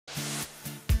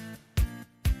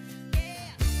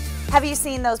Have you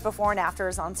seen those before and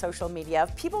afters on social media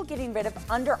of people getting rid of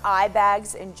under eye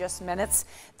bags in just minutes?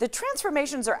 The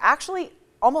transformations are actually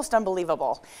almost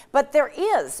unbelievable. But there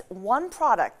is one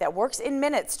product that works in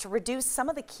minutes to reduce some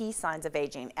of the key signs of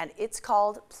aging, and it's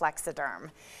called Plexaderm.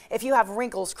 If you have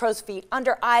wrinkles, crow's feet,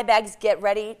 under eye bags, get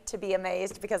ready to be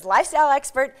amazed because lifestyle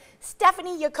expert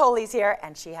Stephanie Yacoli's here,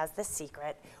 and she has the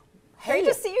secret. Great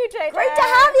to see you, JJ. Great to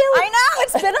have you. I know,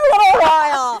 it's been a little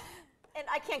while. And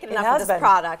I can't get enough of this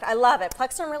product. I love it.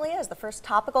 Plexaderm really is the first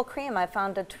topical cream I've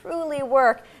found to truly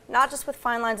work, not just with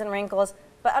fine lines and wrinkles,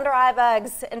 but under eye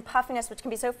bags and puffiness, which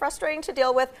can be so frustrating to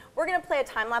deal with. We're going to play a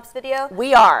time-lapse video.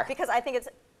 We are. Because I think it's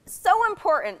so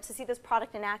important to see this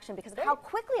product in action because of how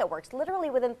quickly it works. Literally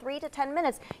within 3 to 10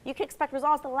 minutes, you can expect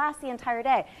results that last the entire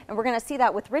day. And we're going to see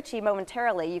that with Richie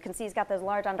momentarily. You can see he's got those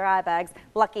large under eye bags.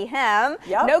 Lucky him.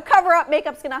 Yep. No cover-up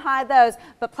makeup's going to hide those,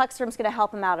 but Plexaderm's going to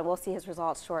help him out, and we'll see his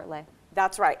results shortly.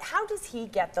 That's right. How does he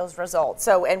get those results?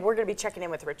 So, and we're going to be checking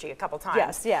in with Richie a couple times.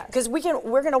 Yes, yeah. Because we're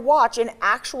going to watch in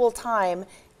actual time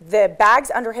the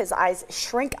bags under his eyes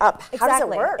shrink up. Exactly. How does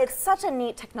it work? It's such a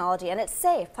neat technology, and it's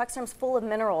safe. Plexaderm's full of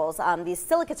minerals. These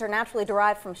silicates are naturally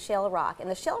derived from shale rock, and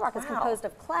the shale rock is composed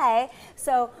of clay.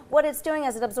 So what it's doing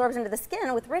as it absorbs into the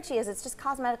skin with Richie is it's just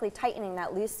cosmetically tightening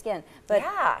that loose skin. But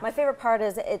my favorite part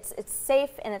is it's safe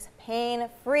and it's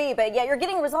pain-free, but yet you're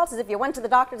getting results as if you went to the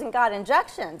doctors and got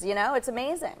injections. You know, it's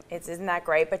amazing. Isn't that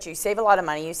great? But you save a lot of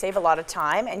money, you save a lot of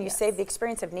time, and you save the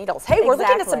experience of needles. Hey, we're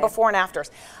looking at some before and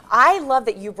afters. I love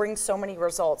that you bring so many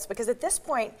results because at this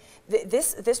point,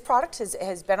 this product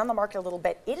has been on the market a little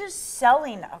bit. It is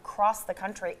selling across the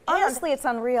country. Honestly, it's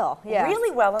unreal. Yeah.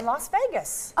 Really well in Las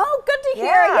Vegas. Oh, good to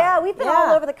hear. Yeah, we've been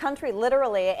all over the country,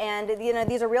 literally. And you know,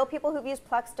 these are real people who've used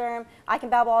Plexaderm. I can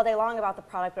babble all day long about the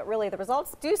product, but really the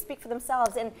results do speak for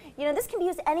themselves. And you know, this can be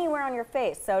used anywhere on your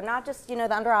face. So not just, you know,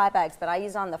 the under eye bags, but I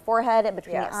use it on the forehead and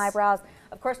between the eyebrows.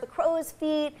 Of course, the crow's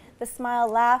feet, the smile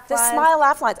laugh lines. The smile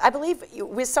laugh lines. I believe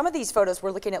with some of these photos,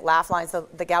 we're looking at laugh lines,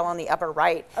 the gal on the upper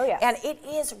right. Oh, yeah. And it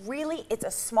is really, it's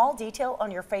a small detail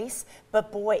on your face,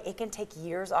 but boy, it can take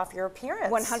years off your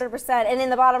appearance. 100%. And in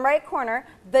the bottom right corner,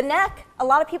 the neck. A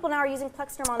lot of people now are using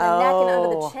Plexaderm on the neck and under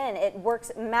the chin. It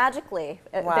works magically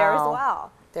there as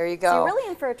well. There you go. So you're really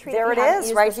in for a treat. There it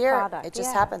is, right here. Product. It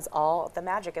just happens. All the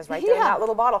magic is right there in that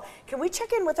little bottle. Can we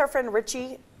check in with our friend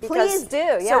Richie? Please do,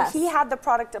 yes. So he had the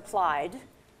product applied.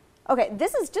 Okay,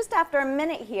 this is just after a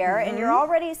minute here, and you're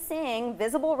already seeing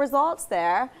visible results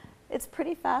there. It's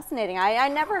pretty fascinating. I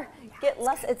never get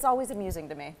less, it's always amusing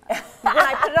to me when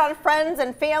I put it on friends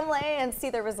and family and see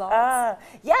the results.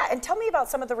 Yeah, and tell me about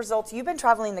some of the results. You've been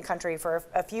traveling the country for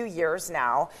a few years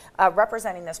now,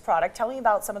 representing this product. Tell me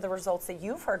about some of the results that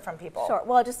you've heard from people. Sure,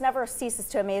 well, it just never ceases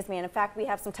to amaze me. And in fact, we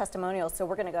have some testimonials, so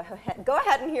we're gonna go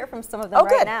ahead and hear from some of them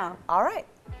right now. All right.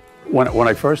 When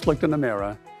I first looked in the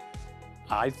mirror,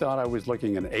 I thought I was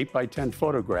looking at an 8x10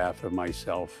 photograph of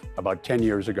myself about 10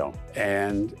 years ago.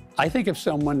 And I think if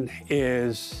someone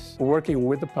is working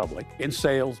with the public in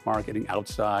sales, marketing,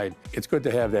 outside, it's good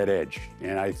to have that edge.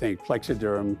 And I think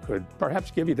Plexaderm could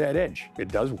perhaps give you that edge. It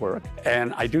does work.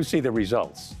 And I do see the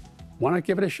results. Why not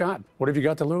give it a shot? What have you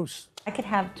got to lose? I could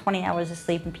have 20 hours of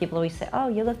sleep and people always say, oh,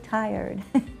 you look tired,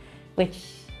 which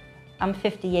I'm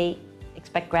 58,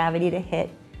 expect gravity to hit.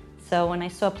 So when I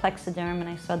saw Plexaderm and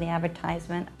I saw the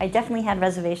advertisement, I definitely had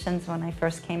reservations when I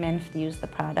first came in to use the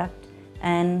product.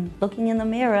 And looking in the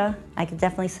mirror, I could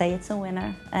definitely say it's a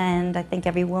winner. And I think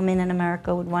every woman in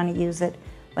America would want to use it,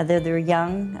 whether they're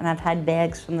young. And I've had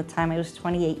bags from the time I was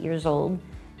 28 years old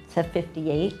to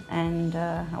 58. And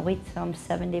I'll wait till I'm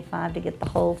 75 to get the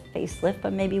whole facelift,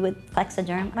 but maybe with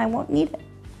Plexaderm, I won't need it.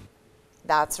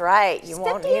 That's right. You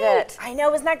won't need it. I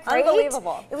know, isn't that great?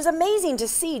 Unbelievable. It was amazing to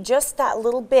see just that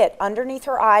little bit underneath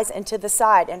her eyes and to the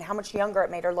side and how much younger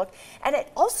it made her look. And it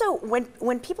also,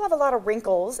 when people have a lot of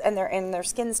wrinkles and their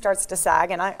skin starts to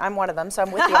sag, and I'm one of them, so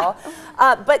I'm with y'all,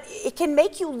 but it can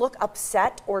make you look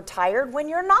upset or tired when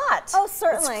you're not. Oh,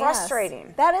 certainly. It's frustrating.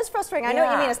 Yes. That is frustrating. I know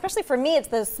what you mean, especially for me, it's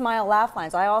those smile laugh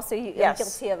lines. I also am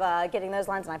guilty of getting those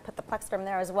lines, and I put the Plexaderm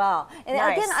there as well. And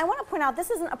again, I want to point out, this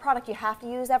isn't a product you have to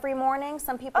use every morning.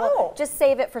 Some people just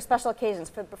save it for special occasions,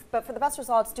 but for the best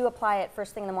results, do apply it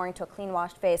first thing in the morning to a clean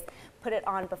washed face. Put it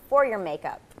on before your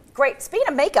makeup. Great. Speaking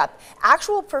of makeup,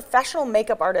 actual professional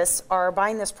makeup artists are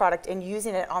buying this product and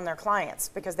using it on their clients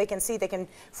because they can see they can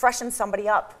freshen somebody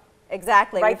up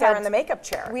Exactly. Right there in the makeup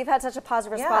chair. We've had such a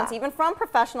positive response, even from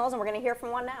professionals, and we're going to hear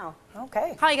from one now.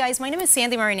 Okay. Hi guys, my name is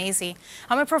Sandy Marinese.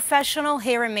 I'm a professional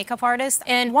hair and makeup artist,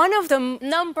 and one of the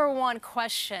 #1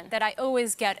 question that I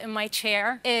always get in my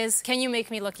chair is, can you make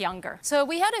me look younger? So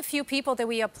we had a few people that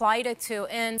we applied it to,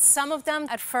 and some of them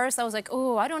at first I was like,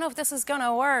 oh, I don't know if this is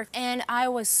gonna work. And I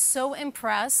was so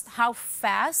impressed how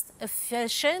fast,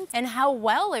 efficient, and how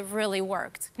well it really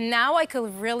worked. Now I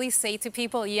could really say to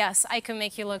people, yes, I can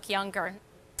make you look younger.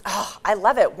 Oh, I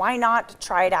love it. Why not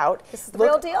try it out? This is the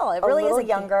real deal. It really is a little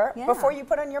younger before you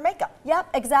put on your makeup. Yep,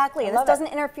 exactly. And this doesn't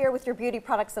interfere with your beauty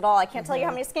products at all. I can't tell you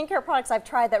how many skincare products I've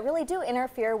tried that really do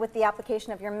interfere with the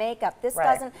application of your makeup. This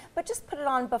doesn't, but just put it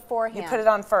on beforehand. You put it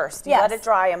on first. You let it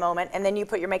dry a moment, and then you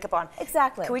put your makeup on.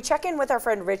 Exactly. Can we check in with our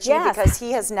friend Richie, because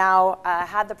he has now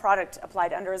had the product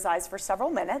applied under his eyes for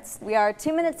several minutes. We are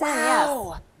 2 minutes in,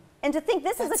 yes. And to think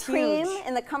this is a cream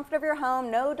in the comfort of your home,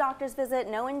 no doctor's visit,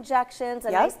 no injections, a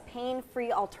nice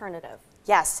pain-free alternative.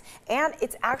 Yes, and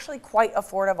it's actually quite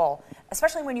affordable,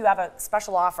 especially when you have a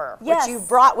special offer, which you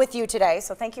brought with you today,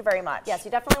 so thank you very much. Yes,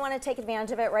 you definitely want to take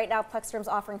advantage of it. Right now, Plexaderm's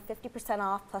offering 50%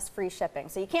 off plus free shipping.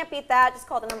 So you can't beat that. Just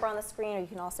call the number on the screen, or you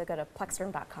can also go to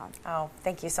plexaderm.com. Oh,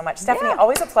 thank you so much. Stephanie,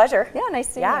 always a pleasure. Yeah, nice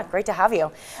seeing you. Yeah, great to have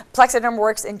you. Plexaderm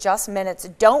works in just minutes.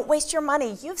 Don't waste your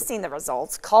money. You've seen the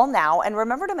results. Call now, and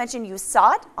remember to mention you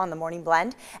saw it on the Morning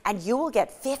Blend, and you will get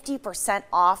 50%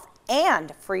 off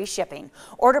and free shipping.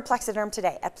 Order Plexaderm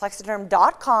today at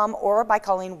plexaderm.com or by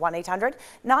calling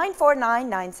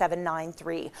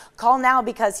 1-800-949-9793. Call now,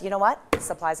 because you know what?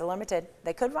 Supplies are limited.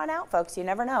 They could run out, folks. You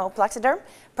never know. Plexaderm,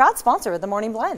 proud sponsor of the Morning Blend.